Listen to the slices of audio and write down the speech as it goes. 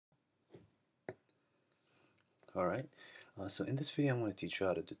Alright, so in this video I'm going to teach you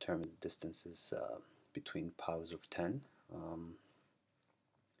how to determine the distances between powers of 10.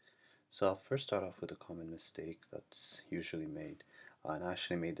 So I'll first start off with a common mistake that's usually made, and I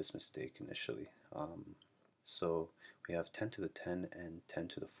actually made this mistake initially. So we have 10 to the 10 and 10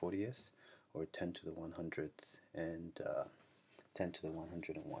 to the 40th, or 10 to the 100th and 10 to the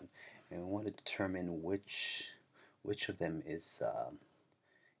 101, and we want to determine which of them is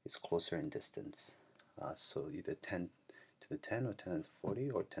closer in distance. So either 10 to the 10 or 10 to the 40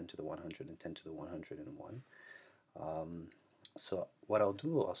 or 10 to the 100 and 10 to the 101. So what I'll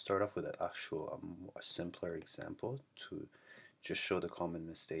do, I'll start off with an actual a simpler example to just show the common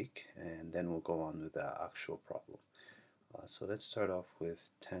mistake, and then we'll go on with the actual problem. So let's start off with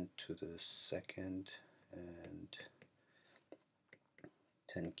 10 to the second and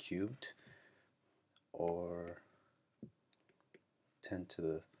 10 cubed, or 10 to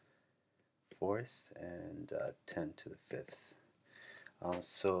the fourth and 10 to the fifth.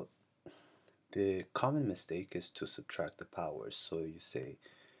 So the common mistake is to subtract the powers. So you say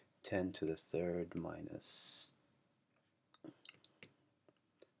 10 to the third minus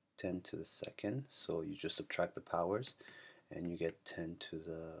 10 to the second. So you just subtract the powers and you get 10 to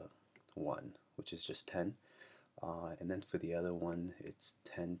the 1, which is just 10. And then for the other one, it's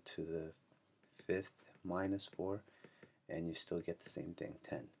 10 to the fifth minus 4, and you still get the same thing,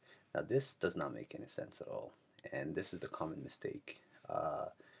 10. Now this does not make any sense at all, and this is the common mistake.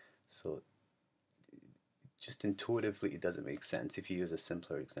 So just intuitively it doesn't make sense if you use a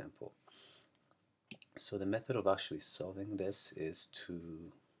simpler example. So the method of actually solving this is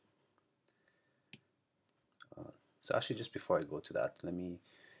to so actually just before I go to that, let me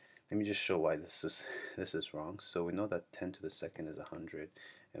just show why this is wrong. So we know that 10 to the second is 100,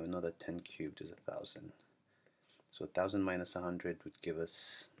 and we know that 10 cubed is 1,000. So 1,000 minus 100 would give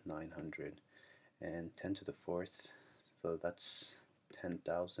us 900, and 10 to the fourth, so that's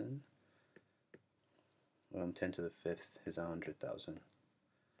 10,000. 10 to the fifth is 100,000.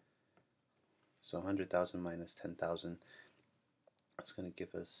 So 100,000 minus 10,000, that's going to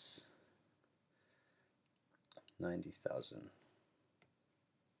give us 90,000.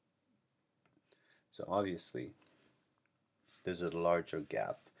 So obviously there's a larger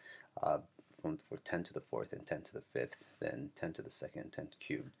gap for 10 to the fourth and 10 to the fifth than 10 to the second, 10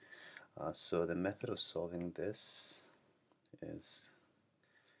 cubed. So the method of solving this is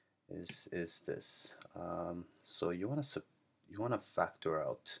this. So you want to factor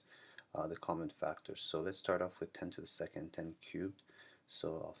out the common factors. So let's start off with 10 to the second, 10 cubed.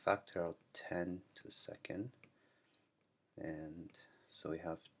 So I'll factor out 10 to the second, and so we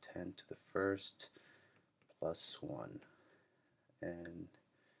have 10 to the first plus 1, and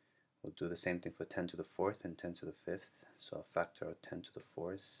we'll do the same thing for 10 to the fourth and 10 to the fifth. So I'll factor out 10 to the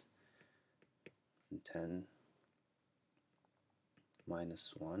fourth and 10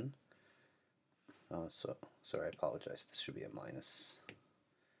 minus 1. So sorry, I apologize, this should be a minus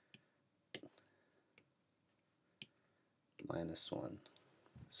 1.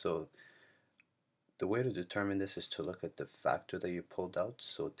 So the way to determine this is to look at the factor that you pulled out.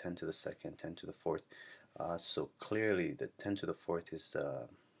 So 10 to the second, 10 to the fourth. So clearly the 10 to the fourth is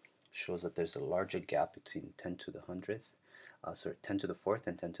shows that there's a larger gap between 10 to the 100th, sorry, 10 to the fourth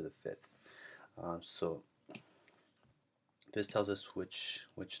and 10 to the fifth. So this tells us which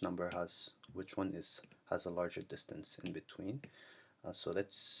number has a larger distance in between. So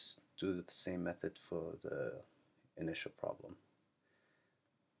let's do the same method for the initial problem.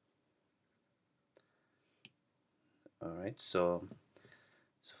 Alright, so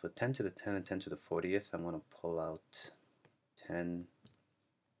for 10 to the 10 and 10 to the 40th, I'm going to pull out 10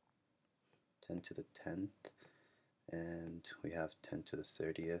 to the 10th, and we have 10 to the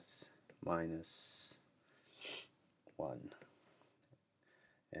 30th minus 1,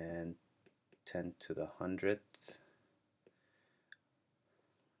 and 10 to the 100th,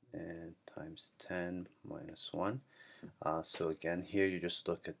 and times 10 minus 1. So again, here you just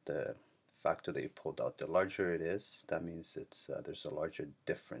look at the factor that you pulled out. The larger it is, that means there's a larger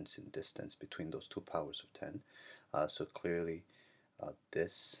difference in distance between those two powers of 10. So clearly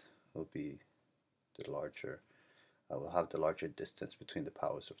this will be the larger, will have the larger distance between the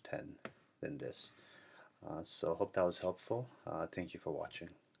powers of 10 than this. So hope that was helpful. Thank you for watching.